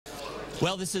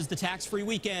Well, this is the tax-free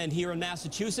weekend here in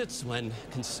Massachusetts when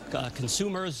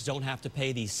consumers don't have to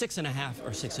pay the 6.5% or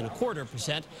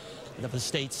 6.25% of the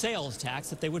state sales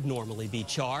tax that they would normally be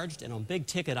charged. And on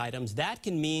big-ticket items, that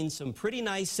can mean some pretty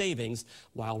nice savings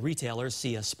while retailers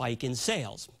see a spike in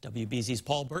sales. WBZ's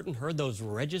Paul Burton heard those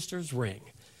registers ring.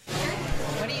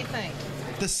 What do you think?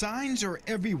 The signs are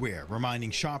everywhere,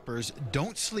 reminding shoppers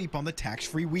don't sleep on the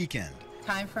tax-free weekend.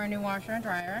 Time for a new washer and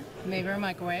dryer, maybe a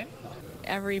microwave.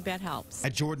 Every bit helps.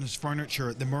 At Jordan's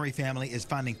Furniture, the Murray family is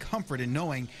finding comfort in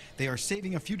knowing they are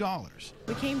saving a few dollars.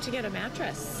 We came to get a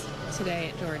mattress today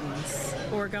at Jordan's.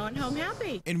 We're going home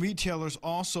happy. And retailers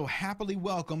also happily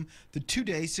welcome the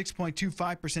two-day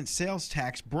 6.25% sales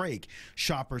tax break.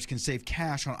 Shoppers can save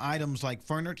cash on items like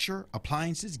furniture,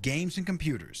 appliances, games, and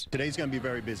computers. Today's going to be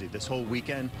very busy. This whole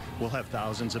weekend, we'll have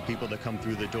thousands of people that come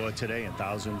through the door today and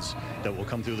thousands that will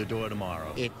come through the door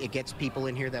tomorrow. It gets people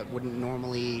in here that wouldn't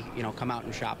normally, come out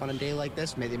and shop on a day like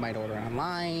this. Maybe they might order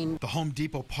online. The Home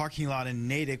Depot parking lot in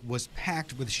Natick was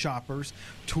packed with shoppers.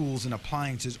 Tools and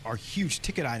appliances are huge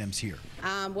ticket items here.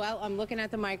 Well, I'm looking at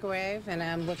the microwave and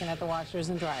I'm looking at the washers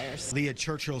and dryers. Leah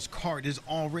Churchill's cart is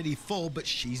already full, but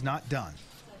she's not done.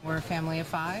 We're a family of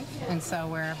 5, and so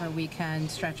wherever we can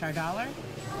stretch our dollar,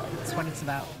 that's what it's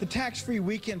about. The tax-free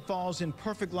weekend falls in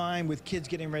perfect line with kids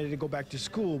getting ready to go back to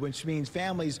school, which means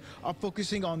families are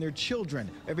focusing on their children,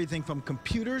 everything from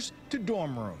computers to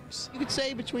dorm rooms. You could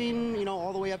say between,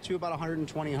 all the way up to about $120,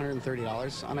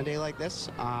 $130 on a day like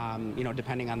this,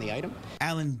 depending on the item.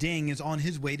 Alan Ding is on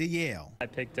his way to Yale. I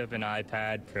picked up an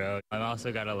iPad Pro. I've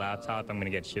also got a laptop I'm going to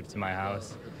get shipped to my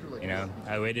house.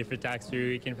 I waited for tax-free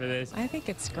weekend for this. I think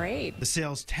it's great. The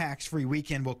sales tax-free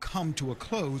weekend will come to a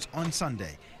close on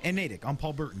Sunday. In Natick, I'm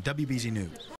Paul Burton, WBZ News.